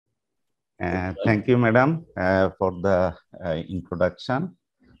Thank you, madam, for the introduction.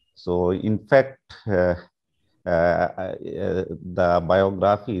 So, in fact, the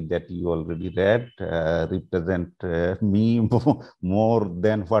biography that you already read represent me more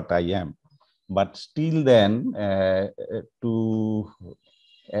than what I am. But still then, to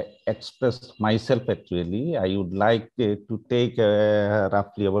express myself actually, I would like to take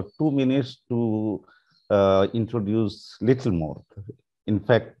roughly about 2 minutes to introduce little more. In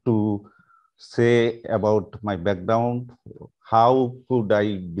fact, to say about my background, how could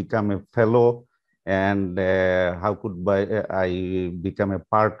I become a fellow, and how could I become a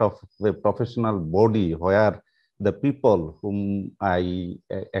part of the professional body where the people whom I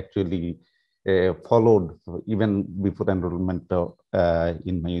actually followed even before enrollment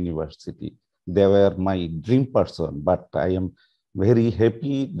in my university. They were my dream person, but I am very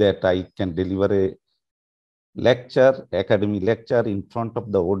happy that I can deliver a lecture, academic lecture in front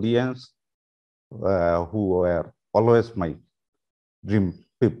of the audience who were always my dream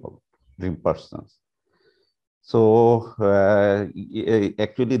people, dream persons. So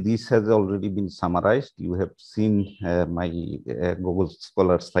actually this has already been summarized. You have seen my Google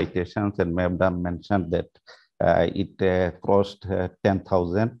Scholar citations, and Madam mentioned that it crossed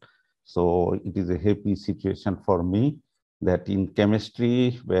 10,000. So it is a happy situation for me that in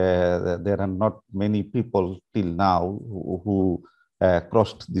chemistry, where there are not many people till now who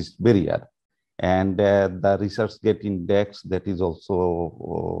crossed this barrier. And the research get index, that is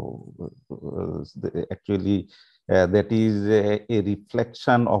also actually that is a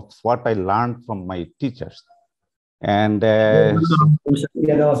reflection of what I learned from my teachers. And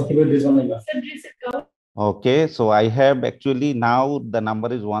okay, so I have actually now the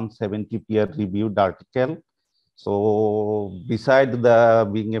number is 170 peer-reviewed article. So beside the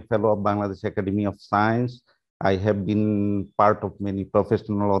being a fellow of Bangladesh Academy of Science, I have been part of many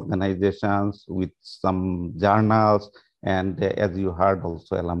professional organizations with some journals, and as you heard,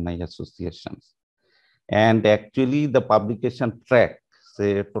 also alumni associations. And actually the publication track,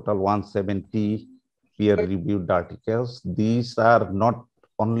 say total 170 peer-reviewed articles. These are not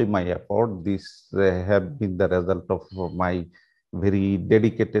only my effort, these have been the result of my very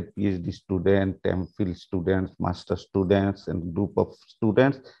dedicated PhD student, MPhil students, master students, and group of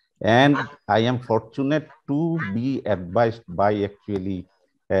students. And I am fortunate to be advised by actually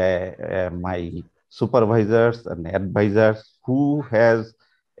my supervisors and advisors who has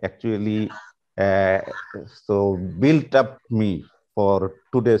actually so built up me for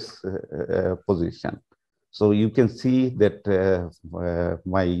today's position. So you can see that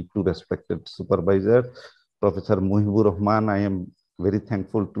my two respected supervisors, Professor Muhibur Rahman, I am very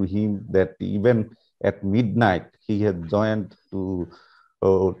thankful to him that even at midnight he had joined to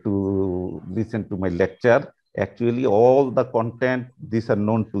listen to my lecture. Actually, all the content, these are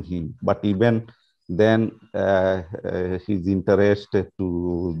known to him, but even then his interest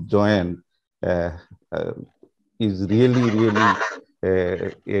to join is really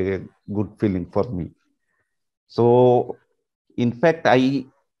a good feeling for me. So, in fact,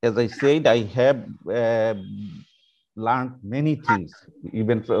 as I said, I have learned many things,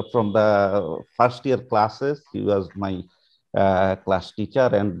 even from the first year classes. He was my class teacher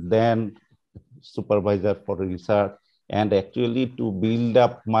and then supervisor for research, and actually to build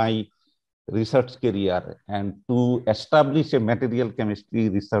up my research career and to establish a material chemistry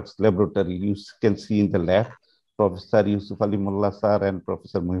research laboratory. You can see in the left, Professor Yusuf Ali Mullah sir and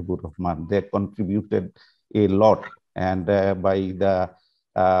Professor Muhibur Rahman, they contributed a lot. And by the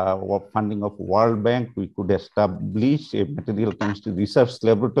funding of World Bank, we could establish a material chemistry research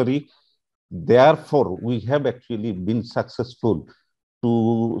laboratory. Therefore, we have actually been successful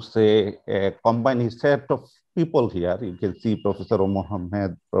to say combine a set of people here. You can see Professor Omar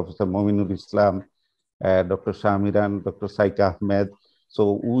Ahmed, Professor Mominul Islam, Dr. Shamiran, Dr. Saika Ahmed.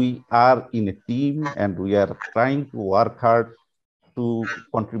 So we are in a team and we are trying to work hard to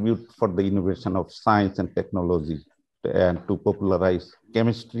contribute for the innovation of science and technology and to popularize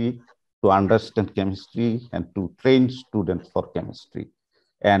chemistry, to understand chemistry, and to train students for chemistry.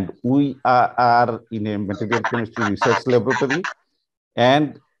 And we are in a material chemistry research laboratory,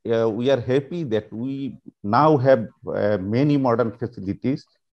 and we are happy that we now have many modern facilities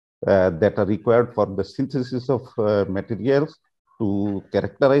that are required for the synthesis of materials, to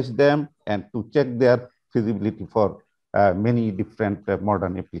characterize them, and to check their feasibility for many different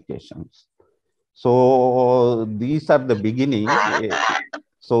modern applications. So these are the beginning.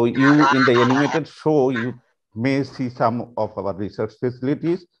 So you, in the animated show, you may see some of our research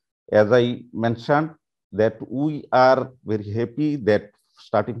facilities. As I mentioned, that we are very happy that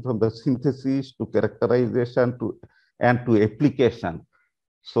starting from the synthesis to characterization to and to application,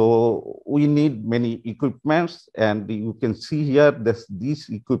 So we need many equipments, and you can see here that these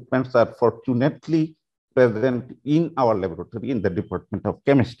equipments are fortunately present in our laboratory in the Department of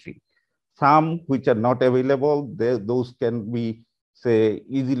Chemistry. Some which are not available, those can be, say,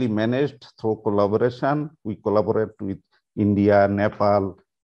 easily managed through collaboration. We collaborate with India, Nepal,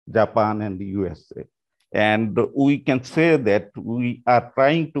 Japan, and the USA. And we can say that we are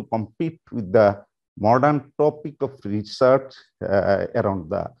trying to compete with the modern topic of research around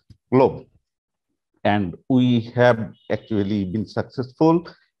the globe. And we have actually been successful,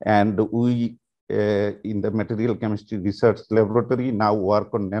 and we in the material chemistry research laboratory now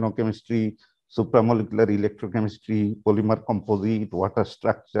work on nanochemistry, supramolecular electrochemistry, polymer composite, water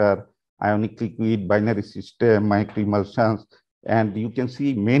structure, ionic liquid, binary system, microemulsions, and you can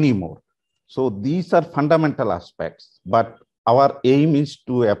see many more. So these are fundamental aspects, but our aim is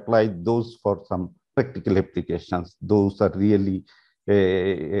to apply those for some practical applications. Those are really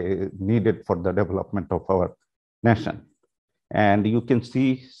needed for the development of our nation. And you can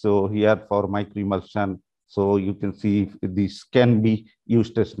see, so here for microemulsion, so you can see this can be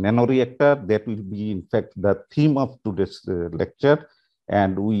used as nanoreactor. That will be, in fact, the theme of today's lecture.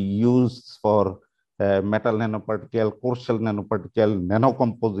 And we use for metal nanoparticle, coarse shell nanoparticle,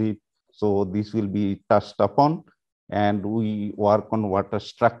 nanocomposite. So this will be touched upon. And we work on water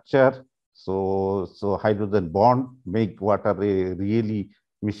structure. So hydrogen bond make water a really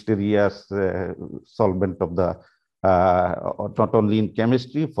mysterious solvent of the not only in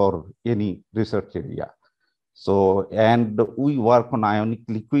chemistry, for any research area. So, and we work on ionic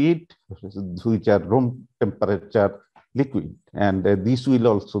liquid, which are room temperature liquid, and this will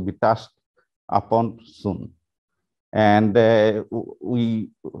also be touched upon soon. And we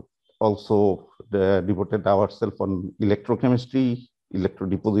also devoted ourselves on electrochemistry,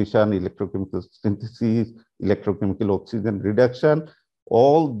 electrodeposition, electrochemical synthesis, electrochemical oxygen reduction.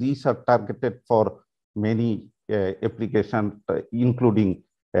 All these are targeted for many applications, including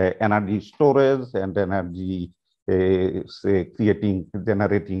energy storage and energy, say,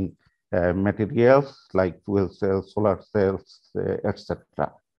 generating materials like fuel cells, solar cells,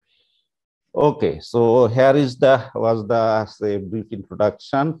 etc. Okay, so here was the say, brief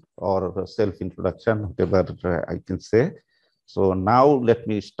introduction or self-introduction, whatever I can say. So now let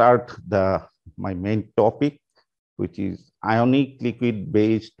me start my main topic, which is ionic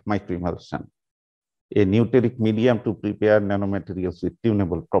liquid-based microemulsion, a neoteric medium to prepare nanomaterials with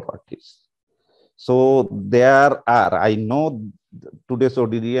tunable properties. So there are, I know today's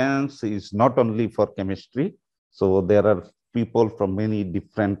audience is not only for chemistry, so there are people from many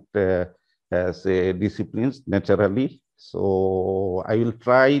different say disciplines naturally. So I will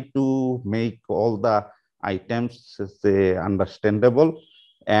try to make all the items say understandable,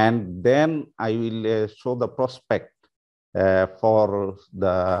 and then I will show the prospect for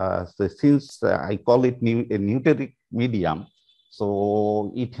since I call it a neoteric medium.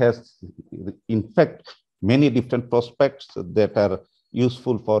 So it has, in fact, many different prospects that are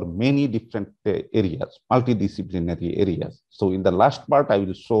useful for many different areas, multidisciplinary areas. So in the last part, I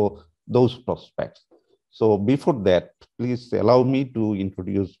will show those prospects. So before that, please allow me to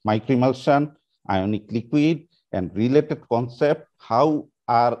introduce microemulsion, ionic liquid, and related concept. How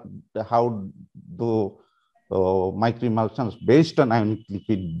do microemulsions based on ionic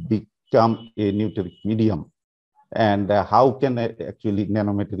liquid become a neoteric medium? And how can actually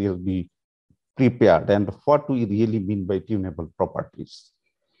nanomaterials be prepared, and what we really mean by tunable properties?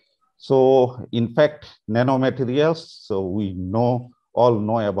 So in fact, nanomaterials, so we all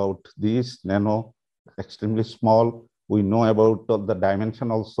know about this, nano, extremely small. We know about the dimension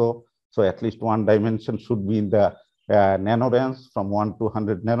also. So at least one dimension should be in the nano range from 1 to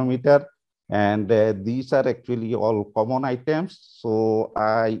 100 nanometer. And these are actually all common items. So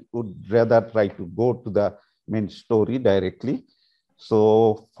I would rather try to go to the main story directly.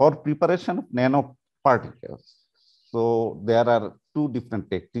 So for preparation of nanoparticles, so there are two different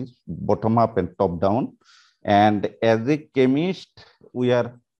techniques, bottom up and top down. And as a chemist, we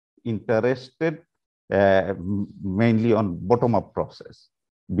are interested mainly on bottom up process,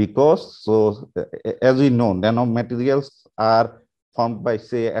 because as we know, nanomaterials are formed by,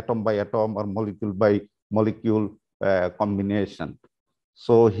 say, atom by atom or molecule by molecule combination.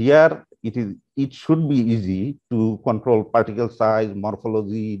 So here it should be easy to control particle size,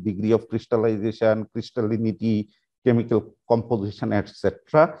 morphology, degree of crystallization, crystallinity, chemical composition,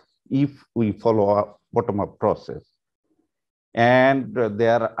 etc., if we follow a bottom-up process. And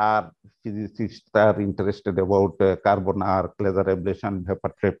there are physicists are interested about carbon arc, laser ablation,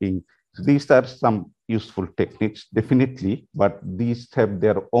 vapor trapping. These are some useful techniques, definitely, but these have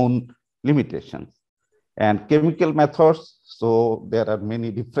their own limitations. And chemical methods, so there are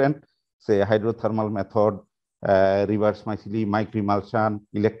many different, say hydrothermal method, reverse myceli, microemulsion,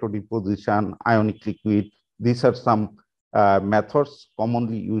 electrodeposition, ionic liquid. These are some methods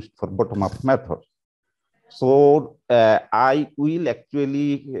commonly used for bottom-up methods. So I will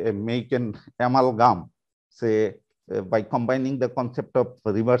actually make an amalgam, say by combining the concept of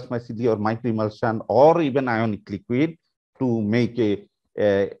reverse myceli or microemulsion or even ionic liquid to make a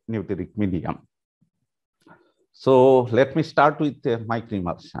neoteric medium. So let me start with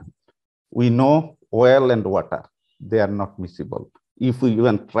microemulsion. We know oil and water, they are not miscible. If we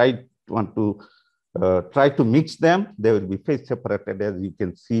even try to mix them, they will be phase separated, as you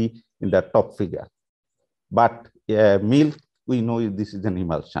can see in the top figure. But milk, we know this is an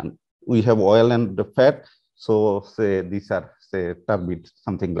emulsion. We have oil and fat, so say these are say turbid,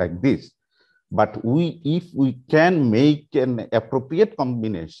 something like this. But if we can make an appropriate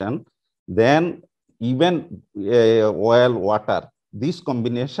combination, then even oil, water, this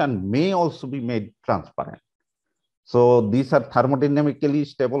combination may also be made transparent. So these are thermodynamically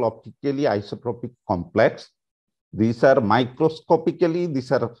stable, optically isotropic complex. These are microscopically,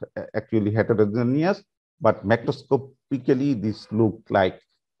 these are actually heterogeneous, but macroscopically, these look like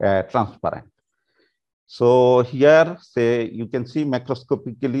transparent. So here, say you can see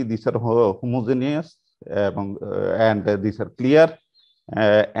macroscopically, these are homogeneous and these are clear.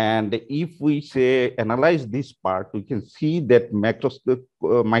 And if we say analyze this part, we can see that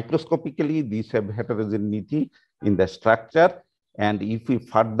microscopically these have heterogeneity in the structure. And if we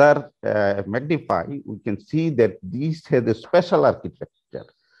further magnify, we can see that these have a special architecture.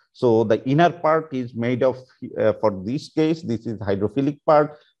 So the inner part is made of, for this case, this is hydrophilic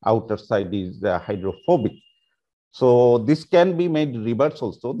part, outer side is hydrophobic. So this can be made reverse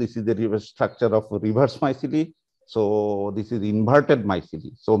also. This is the reverse structure of reverse myceli. So this is inverted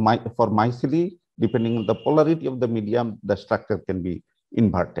myceli. So for myceli, depending on the polarity of the medium, the structure can be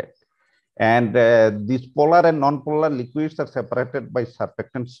inverted. And these polar and non-polar liquids are separated by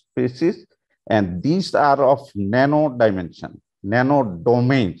surfactant species. And these are of nano dimension, nano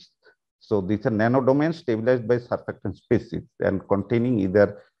domains. So these are nano domains stabilized by surfactant species and containing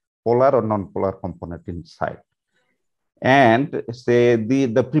either polar or non-polar component inside. And say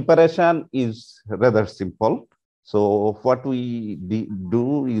the preparation is rather simple. So what we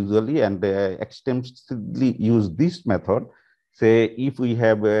do usually and extensively use this method, say if we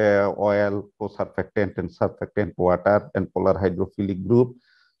have oil, co-surfactant and surfactant water and polar hydrophilic group.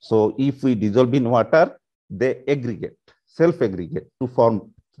 So if we dissolve in water, they aggregate, self-aggregate to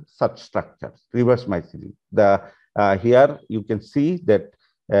form such structures, reverse myceli. Here you can see that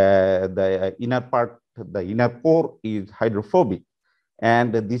the inner part, the inner core is hydrophobic,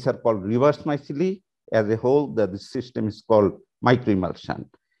 and these are called reverse myceli. As a whole, the system is called microemulsion.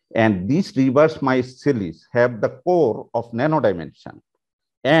 And these reverse myceles have the core of nano dimension.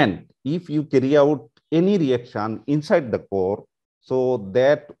 And if you carry out any reaction inside the core, so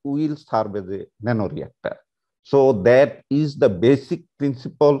that will serve as a nanoreactor. So that is the basic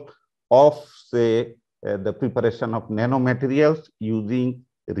principle of, say, the preparation of nanomaterials using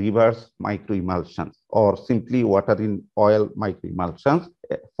reverse microemulsions, or simply water in oil microemulsions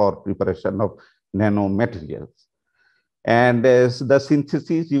for preparation of nanomaterials. And as the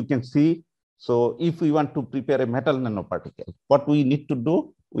synthesis, you can see, so if we want to prepare a metal nanoparticle, what we need to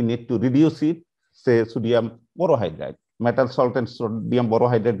do, we need to reduce it, say sodium borohydride. Metal salt and sodium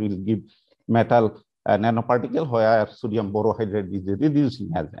borohydride will give metal nanoparticle, where sodium borohydride is a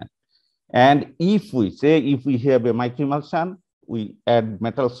reducing agent. And if we have a microemulsion, we add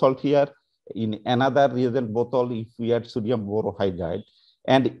metal salt here. In another reagent bottle, if we add sodium borohydride,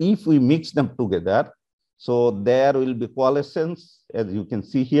 and if we mix them together, so there will be coalescence, as you can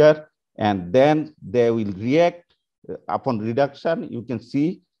see here, and then they will react. Upon reduction, you can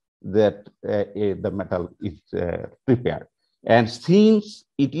see that the metal is prepared. And since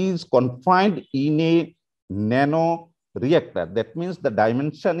it is confined in a nano reactor, that means the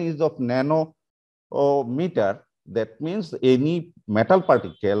dimension is of nanometer. That means any metal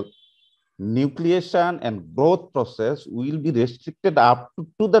particle nucleation and growth process will be restricted up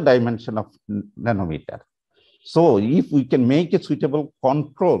to the dimension of nanometer. So if we can make a suitable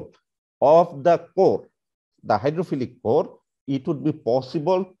control of the core, the hydrophilic core, it would be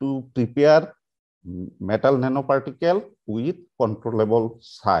possible to prepare metal nanoparticle with controllable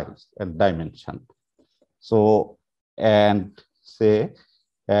size and dimension. So, and say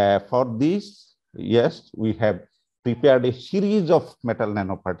for this, yes, we have prepared a series of metal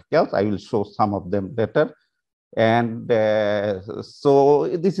nanoparticles. I will show some of them later. And so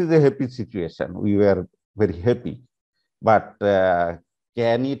this is a happy situation. We were very happy. But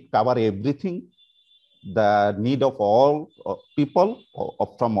can it cover everything? the need of all people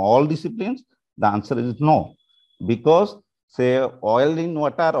from all disciplines? The answer is no, because say oil in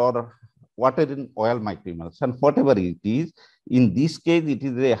water or water in oil microemulsion, whatever it is, in this case, it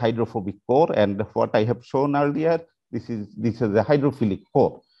is a hydrophobic core. And what I have shown earlier, this is a hydrophilic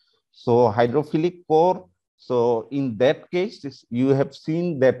core. So hydrophilic core, so in that case, you have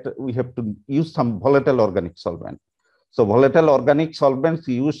seen that we have to use some volatile organic solvent. So volatile organic solvents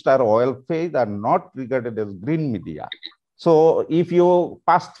used are oil phase are not regarded as green media. So if you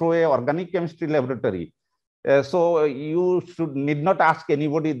pass through a organic chemistry laboratory, so you need not ask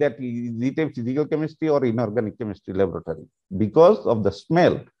anybody that is it a physical chemistry or inorganic chemistry laboratory because of the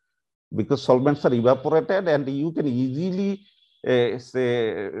smell, because solvents are evaporated and you can easily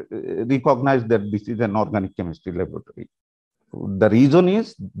recognize that this is an organic chemistry laboratory. The reason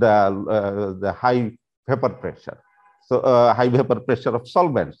is the high vapor pressure. So high vapor pressure of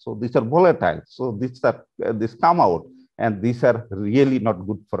solvents. So these are volatile. So these come out, and these are really not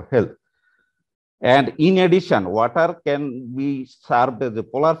good for health. And in addition, water can be served as a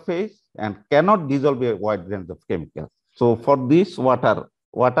polar phase and cannot dissolve a wide range of chemicals. So for this, water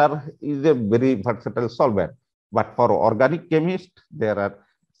is a very versatile solvent. But for organic chemists, there are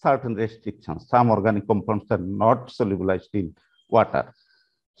certain restrictions. Some organic compounds are not solubilized in water.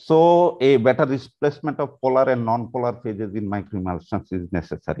 So a better displacement of polar and non-polar phases in microemulsions is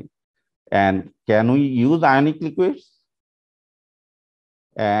necessary. And can we use ionic liquids?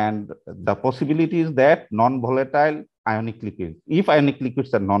 And the possibility is that non-volatile ionic liquids. If ionic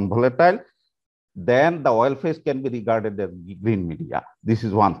liquids are non-volatile, then the oil phase can be regarded as green media. This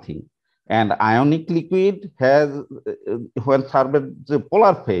is one thing. And ionic liquid has, when served as a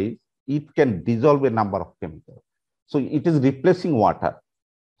polar phase, it can dissolve a number of chemicals. So it is replacing water.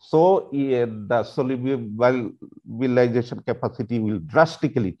 So the solubilization capacity will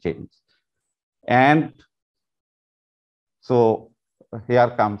drastically change. And so here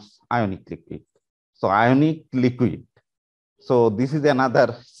comes ionic liquid. So ionic liquid. So this is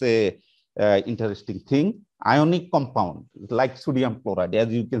another, say, interesting thing. Ionic compound, like sodium chloride,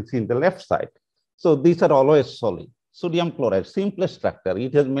 as you can see in the left side. So these are always solid. Sodium chloride, simplest structure.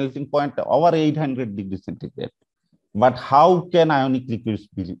 It has melting point over 800 degrees centigrade. But how can ionic liquids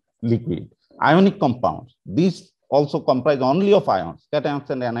be liquid? Ionic compounds, these also comprise only of ions, cations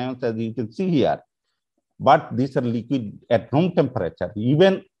and anions, as you can see here. But these are liquid at room temperature,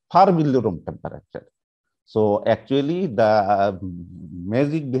 even far below room temperature. So actually, the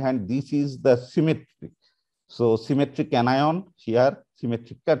magic behind this is the symmetry. So symmetric anion here,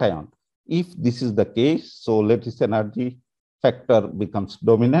 symmetric cation. If this is the case, so lattice energy factor becomes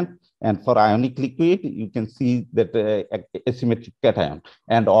dominant. And for ionic liquid, you can see that asymmetric cation.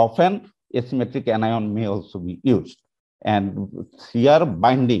 And often asymmetric anion may also be used. And here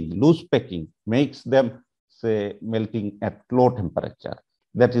binding, loose packing makes them, say, melting at low temperature.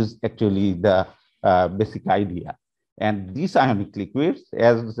 That is actually the basic idea. And these ionic liquids,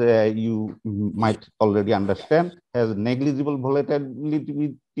 as you might already understand, has negligible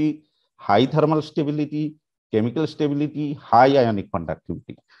volatility, high thermal stability, chemical stability, high ionic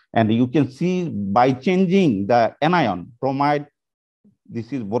conductivity. And you can see by changing the anion, bromide,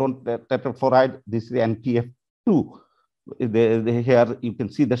 this is boron tetrafluoride, this is NTF2. Here you can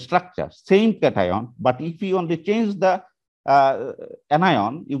see the structure, same cation, but if you only change the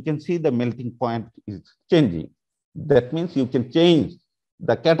anion, you can see the melting point is changing. That means you can change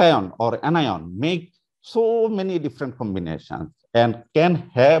the cation or anion, make so many different combinations, and can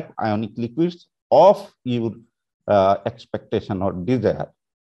have ionic liquids of your expectation or desire.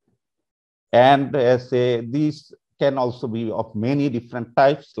 And say these can also be of many different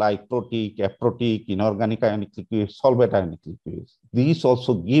types, like protic, aprotic, inorganic ionic liquids, solvent ionic liquids. This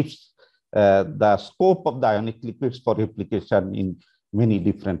also gives the scope of the ionic liquids for application in many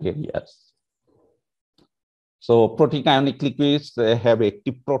different areas. So protic ionic liquids have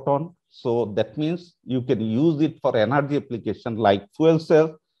active proton. So that means you can use it for energy application like fuel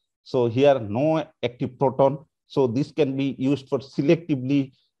cells. So here no active proton. So this can be used for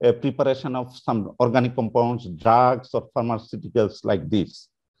selectively preparation of some organic compounds, drugs, or pharmaceuticals like this.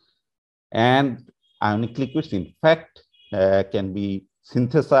 And ionic liquids, in fact, can be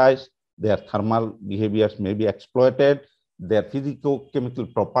synthesized. Their thermal behaviors may be exploited. Their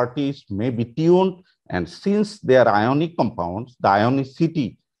physicochemical properties may be tuned. And since they are ionic compounds, the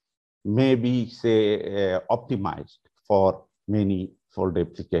ionicity may be, say, optimized for many fold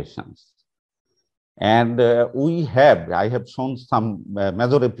applications. And I have shown some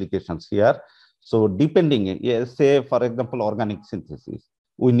major applications here. So depending, say, for example, organic synthesis,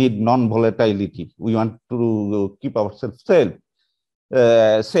 we need non-volatility. We want to keep ourselves safe.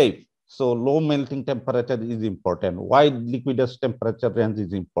 So low melting temperature is important. Wide liquidus temperature range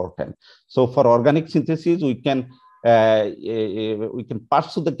is important. So for organic synthesis, we can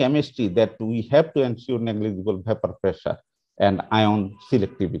pursue the chemistry that we have to ensure negligible vapor pressure and ion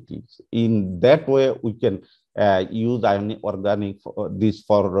selectivity. In that way, we can use organic this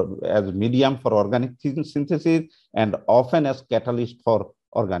for as medium for organic synthesis and often as catalyst for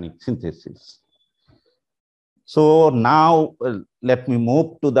organic synthesis. So now let me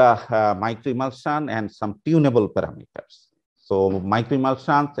move to the microemulsion and some tunable parameters. So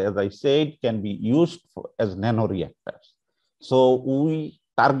microemulsions, as I said, can be used as nanoreactors. So we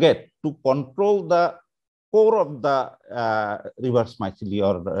target to control the core of the reverse myceli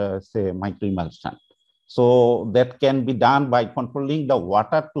or say microemulsion. So that can be done by controlling the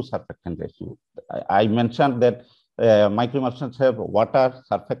water to surfactant ratio. I mentioned that microemulsions have water,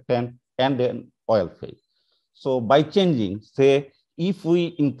 surfactant, and an oil phase. So by changing, say, if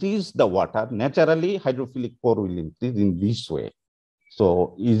we increase the water, naturally hydrophilic core will increase in this way.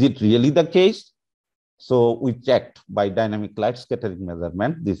 So is it really the case? So we checked by dynamic light scattering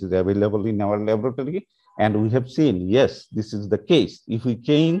measurement. This is available in our laboratory. And we have seen, yes, this is the case. If we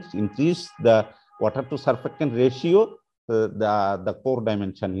increase the water to surfactant ratio, the core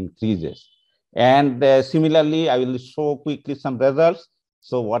dimension increases. And similarly, I will show quickly some results.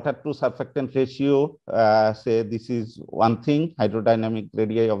 So water to surfactant ratio, say this is one thing, hydrodynamic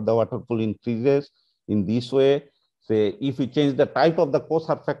radii of the water pool increases in this way. Say if we change the type of the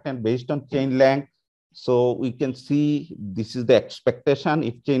co-surfactant based on chain length, so we can see this is the expectation.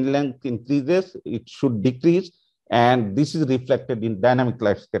 If chain length increases, it should decrease. And this is reflected in dynamic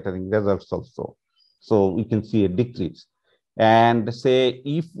light scattering results also. So we can see a decrease. And say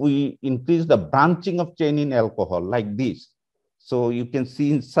if we increase the branching of chain in alcohol like this, so you can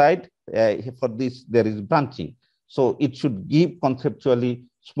see inside for this, there is branching. So it should give conceptually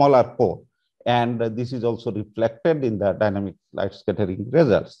smaller core. And this is also reflected in the dynamic light scattering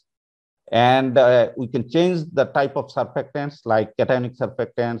results. And we can change the type of surfactants like cationic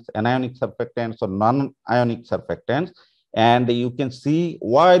surfactants, anionic surfactants, or non-ionic surfactants. And you can see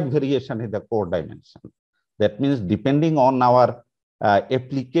wide variation in the core dimension. That means depending on our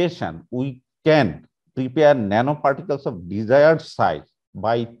application, we can prepare nanoparticles of desired size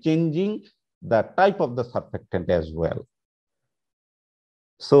by changing the type of the surfactant as well.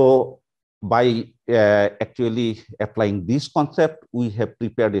 So by actually applying this concept, we have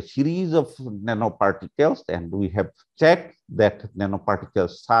prepared a series of nanoparticles, and we have checked that nanoparticle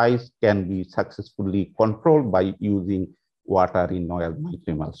size can be successfully controlled by using water in oil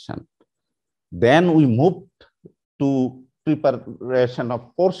microemulsion. Then we moved to preparation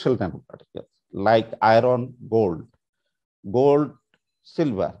of core shell nanoparticles like iron, gold,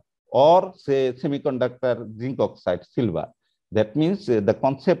 silver, or say semiconductor zinc oxide silver. That means the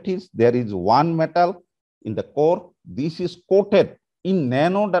concept is there is one metal in the core. This is coated in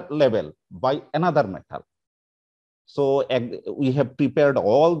nano level by another metal. So we have prepared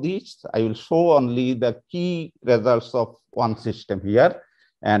all these. I will show only the key results of one system here.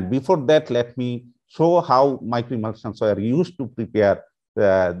 And before that, let me show how microemulsions are used to prepare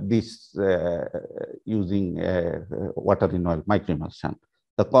this using water in oil microemulsion.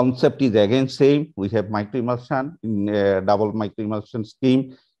 The concept is again same. We have microemulsion in double microemulsion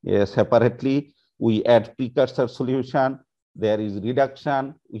scheme separately. We add precursor solution. There is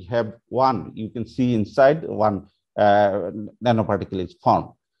reduction. We have one. You can see inside one nanoparticle is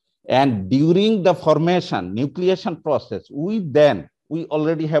formed. And during the formation, nucleation process, we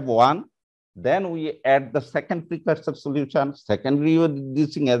already have one. Then we add the second precursor solution, secondary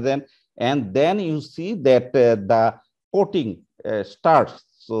reducing agent, and then you see that the coating starts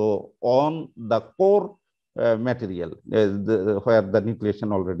so on the core material where the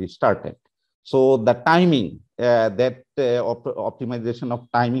nucleation already started. So the timing, optimization of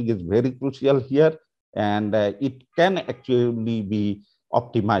timing is very crucial here, and it can actually be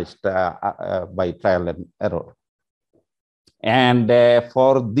optimized by trial and error. And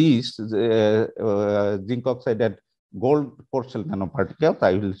for these zinc oxide and gold core shell nanoparticles,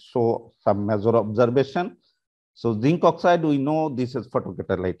 I will show some major observation. So zinc oxide, we know this is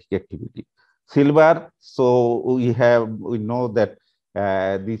photocatalytic activity. Silver, so we know that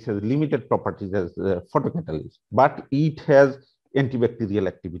this has limited properties as photocatalyst, but it has antibacterial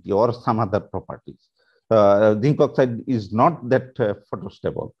activity or some other properties. Zinc oxide is not that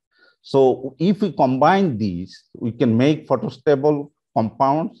photostable. So if we combine these, we can make photostable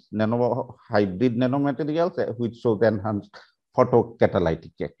compounds, hybrid nanomaterials, which should enhance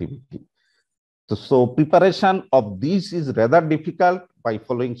photocatalytic activity. So preparation of this is rather difficult by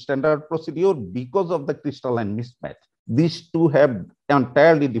following standard procedure because of the crystalline mismatch these two have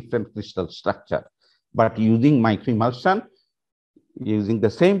entirely different crystal structure. But using microemulsion, using the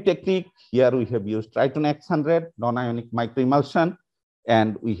same technique, here we have used Triton X100 non-ionic microemulsion,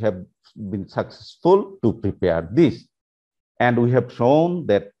 and we have been successful to prepare this. And we have shown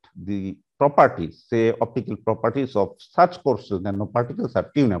that the properties, say optical properties of such coarse nanoparticles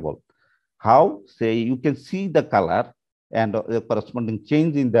are tunable. How? Say you can see the color and the corresponding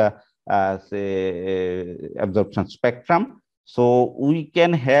change in the say absorption spectrum. So we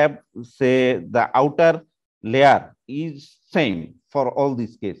can have, say, the outer layer is same for all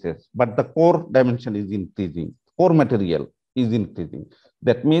these cases, but the core dimension is increasing, core material is increasing.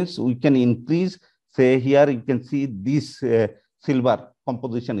 That means we can increase, say here you can see this silver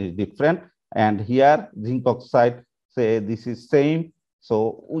composition is different, and here zinc oxide, say this is same,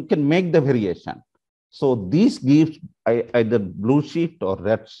 so we can make the variation. So this gives either blue shift or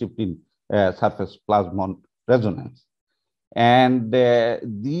red shift in surface plasmon resonance. And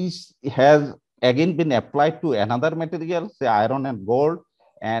this has again been applied to another material, say iron and gold,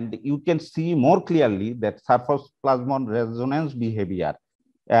 and you can see more clearly that surface plasmon resonance behavior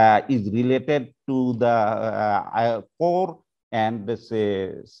is related to the core and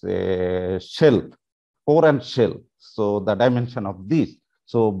say shell, core and shell. So the dimension of this.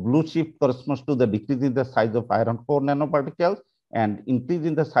 So blue shift corresponds to the decrease in the size of iron core nanoparticles, and increase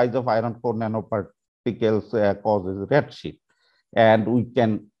in the size of iron core nanoparticles causes red shift. And we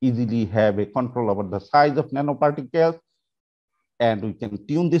can easily have a control over the size of nanoparticles, and we can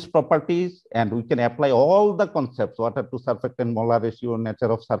tune these properties, and we can apply all the concepts, water to surfactant, molar ratio,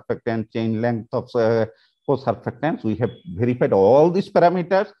 nature of surfactant, chain length of co-surfactants. We have verified all these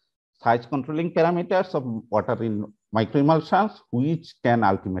parameters, size controlling parameters of water in microemulsions, which can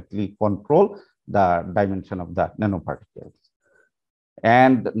ultimately control the dimension of the nanoparticles.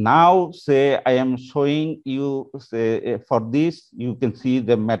 And now, say I am showing you, say for this, you can see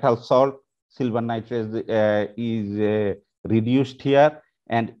the metal salt, silver nitrate is reduced here.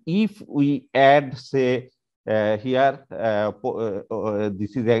 And if we add, say here,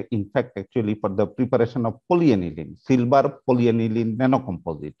 this is in fact actually for the preparation of polyaniline, silver polyaniline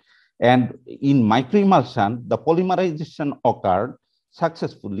nanocomposite. And in microemulsion, the polymerization occurred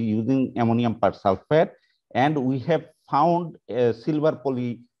successfully using ammonium persulfate, and we have found a silver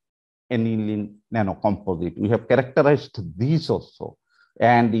polyaniline nanocomposite. We have characterized these also.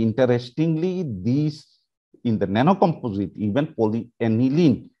 And interestingly, these in the nanocomposite, even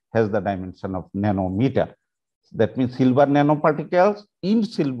polyaniline has the dimension of nanometer. That means silver nanoparticles in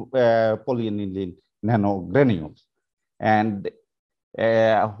silver polyaniline nanogranules. And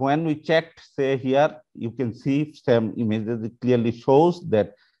when we checked, say here, you can see some images, it clearly shows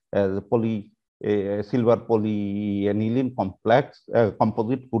that the silver polyaniline complex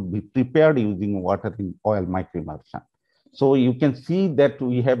composite could be prepared using water in oil microemulsion. So you can see that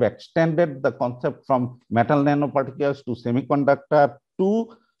we have extended the concept from metal nanoparticles to semiconductor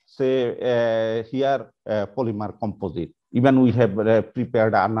to, say, here polymer composite. Even we have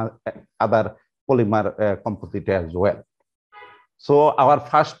prepared other polymer composite as well. So our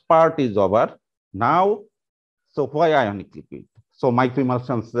first part is over. Now, so why ionic liquid? So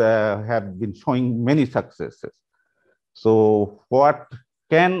microemulsions have been showing many successes. So what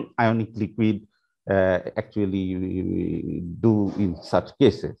can ionic liquid actually do in such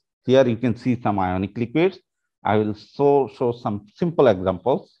cases? Here you can see some ionic liquids. I will show some simple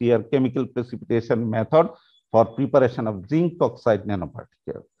examples. Here, chemical precipitation method for preparation of zinc oxide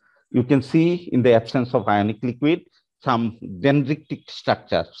nanoparticles. You can see in the absence of ionic liquid, some dendritic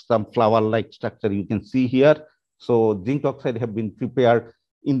structure, some flower-like structure you can see here. So zinc oxide have been prepared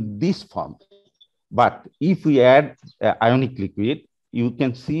in this form. But if we add ionic liquid, you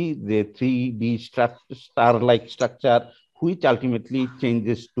can see the 3D star-like structure, which ultimately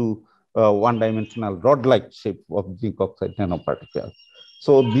changes to one-dimensional rod-like shape of zinc oxide nanoparticles.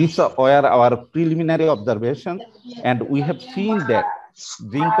 So these were our preliminary observations, and we have seen that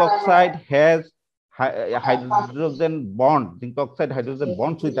zinc oxide has hydrogen bond, zinc oxide hydrogen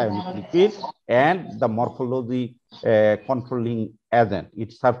bonds with ionic liquid, and the morphology controlling agent.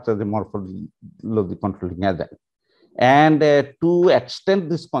 It serves as a morphology controlling agent. And to extend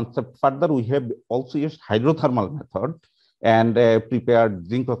this concept further, we have also used hydrothermal method and prepared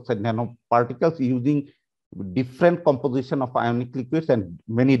zinc oxide nanoparticles using different composition of ionic liquids and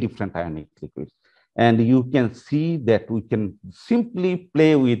many different ionic liquids. And you can see that we can simply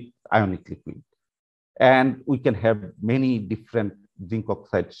play with ionic liquid, and we can have many different zinc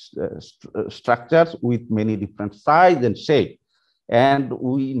oxide structures with many different size and shape. And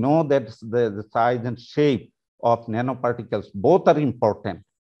we know that the size and shape of nanoparticles both are important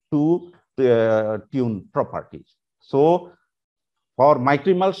to tune properties. So for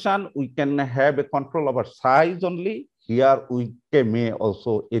microemulsion, we can have a control over size only. Here we may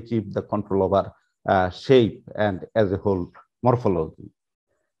also achieve the control over shape and as a whole morphology.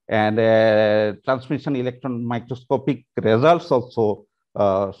 And transmission electron microscopic results also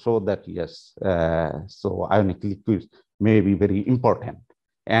show that yes, so ionic liquids may be very important.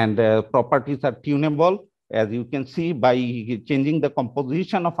 And properties are tunable. As you can see, by changing the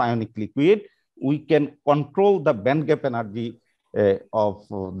composition of ionic liquid, we can control the band gap energy of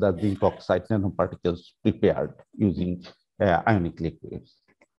the zinc oxide nanoparticles prepared using ionic liquids.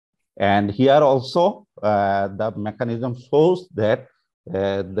 And here also, the mechanism shows that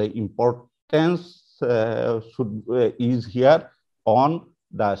the importance is here on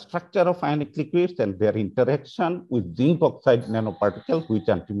the structure of ionic liquids and their interaction with zinc oxide nanoparticles, which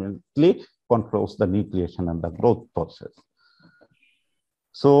ultimately controls the nucleation and the growth process.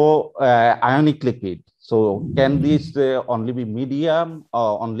 So ionic liquid. So can this only be medium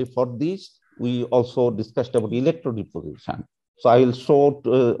or only for this? We also discussed about electrodeposition. So I will show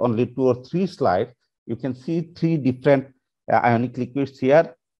only 2 or 3 slides. You can see 3 different ionic liquids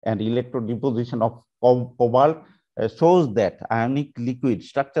here, and electrodeposition of cobalt shows that ionic liquid,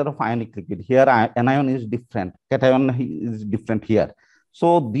 structure of ionic liquid, here anion is different, cation is different here.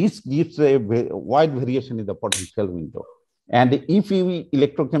 So this gives a wide variation in the potential window. And if we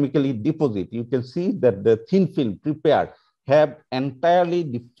electrochemically deposit, you can see that the thin film prepared have entirely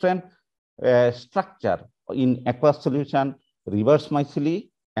different structure in aqueous solution, reverse myceli,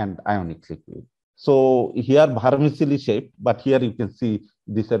 and ionic liquid. So here vermicelli shape, but here you can see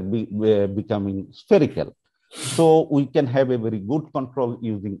these are becoming spherical. So we can have a very good control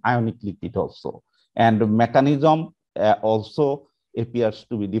using ionic liquid also. And the mechanism also appears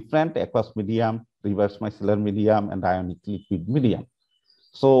to be different: aqueous medium, reverse micellar medium, and ionic liquid medium.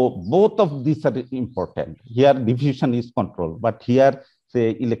 So both of these are important. Here diffusion is controlled, but here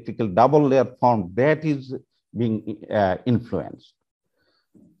say electrical double layer form that is being influenced.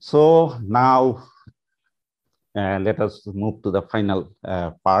 So now let us move to the final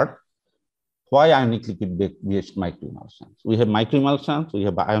part. Why ionic liquid-based microemulsions? We have microemulsions, we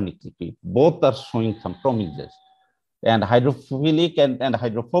have ionic liquid. Both are showing some promises. And hydrophilic and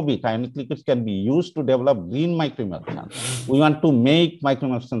hydrophobic ionic liquids can be used to develop green microemulsions. We want to make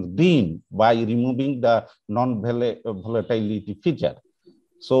microemulsions green by removing the non-volatility feature.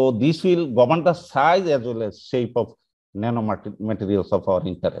 So this will govern the size as well as shape of nanomaterials of our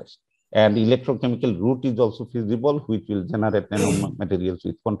interest. And electrochemical route is also feasible, which will generate nanomaterials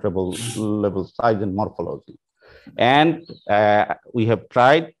with controllable size and morphology. And we have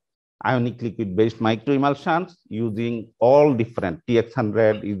tried ionic liquid-based microemulsions using all different.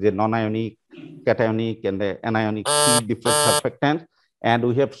 TX100 is a non-ionic, cationic, and anionic different surfactants. And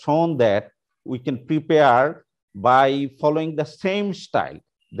we have shown that we can prepare by following the same style.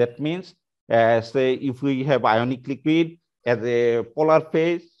 That means, say, if we have ionic liquid as a polar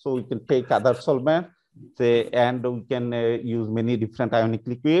phase, so we can take other solvent, say, and we can use many different ionic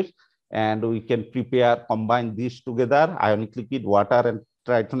liquids, and we can prepare, combine these together, ionic liquid, water, and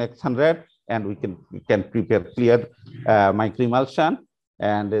Triton X100, and we can prepare clear microemulsion,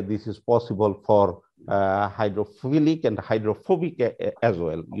 and this is possible for hydrophilic and hydrophobic as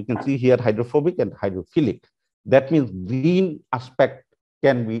well. You can see here hydrophobic and hydrophilic. That means green aspect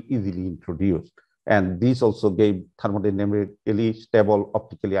can be easily introduced, and this also gave thermodynamically stable,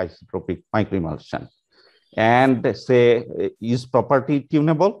 optically isotropic microemulsion. And say, is property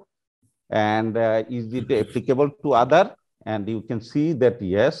tunable, and is it applicable to other? And you can see that,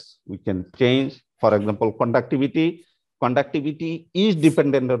 yes, we can change, for example, conductivity. Conductivity is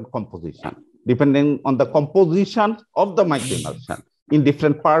dependent on composition, depending on the composition of the microemulsion. In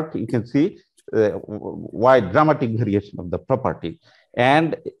different parts, you can see wide dramatic variation of the property.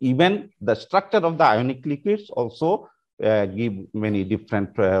 And even the structure of the ionic liquids also give many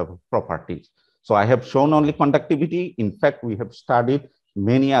different properties. So I have shown only conductivity. In fact, we have studied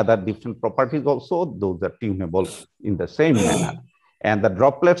many other different properties also. Those are tunable in the same manner. And the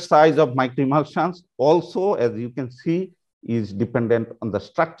droplet size of microemulsions also, as you can see, is dependent on the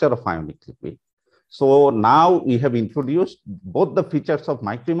structure of ionic liquid. So now we have introduced both the features of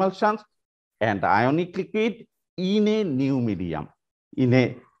microemulsions and ionic liquid in a new medium. In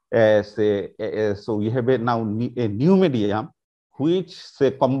a so we have now a new medium which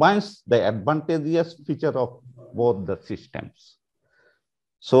combines the advantageous feature of both the systems.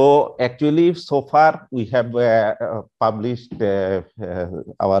 So actually, so far we have published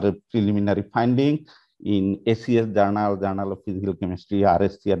our preliminary finding in ACS journal, Journal of Physical Chemistry,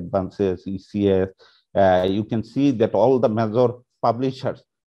 RSC Advances, ECS. You can see that all the major publishers.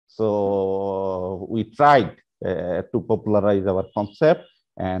 So we tried to popularize our concept.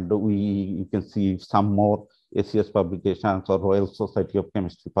 And you can see some more ACS publications or Royal Society of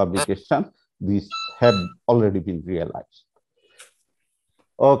Chemistry publications. These have already been realized.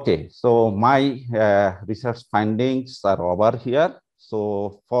 Okay, so my research findings are over here.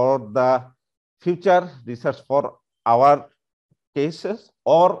 So for the future research for our cases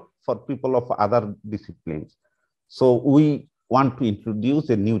or for people of other disciplines, so we want to introduce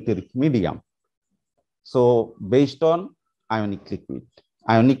a Neoteric medium. So based on ionic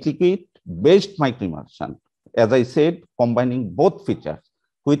liquid based microemulsion, as I said, combining both features,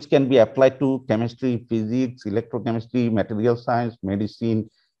 which can be applied to chemistry, physics, electrochemistry, material science, medicine,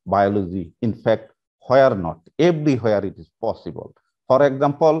 biology. In fact, where not, everywhere it is possible. For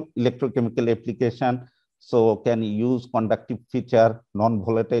example, electrochemical application, so can use conductive feature,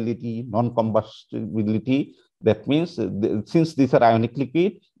 non-volatility, non-combustibility. That means since these are ionic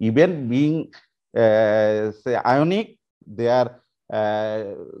liquid, even being say ionic, they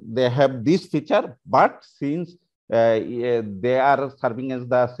have this feature, but since they are serving as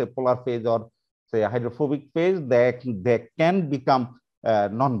the say polar phase or say hydrophobic phase, they can become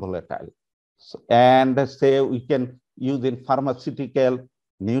non-volatile. So, and say we can use in pharmaceutical,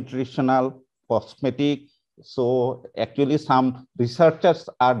 nutritional, cosmetic. So actually some researchers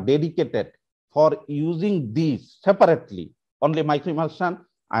are dedicated for using these separately, only microemulsion,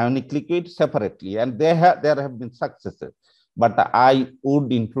 ionic liquid separately, and there have been successes. But I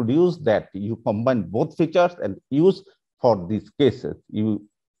would introduce that you combine both features and use for these cases. You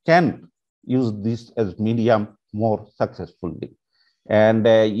can use this as medium more successfully. And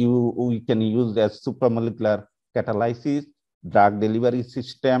we can use as supramolecular catalysis, drug delivery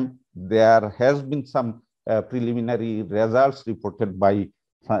system. There has been some preliminary results reported by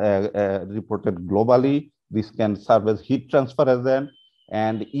reported globally. This can serve as heat transfer agent.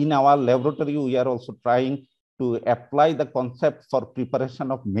 And in our laboratory, we are also trying to apply the concept for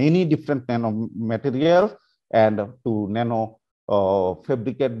preparation of many different nanomaterials and to nano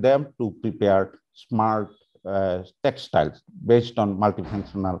fabricate them to prepare smart textiles based on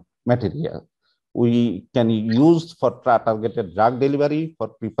multifunctional material. We can use for targeted drug delivery for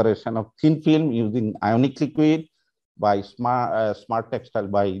preparation of thin film using ionic liquid by smart textile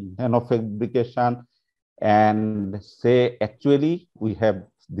by nano fabrication. And say actually we have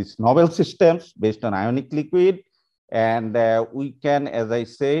these novel systems based on ionic liquid, and we can, as I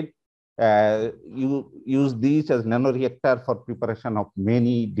said, you use these as nanoreactor for preparation of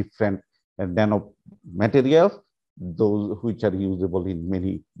many different nano materials, those which are usable in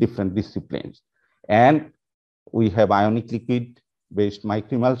many different disciplines. And we have ionic liquid based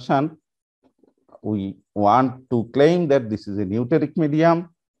microemulsion. We want to claim that this is a Neoteric medium.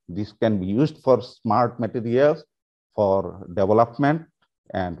 This can be used for smart materials, for development,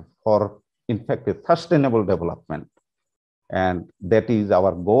 and for, in fact, a sustainable development. And that is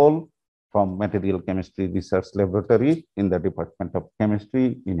our goal from Material Chemistry Research Laboratory in the Department of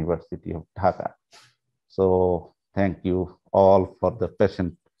Chemistry, University of Dhaka. So thank you all for the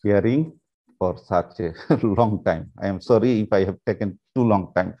patient hearing for such a long time. I am sorry if I have taken too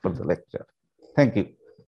long time for the lecture. Thank you.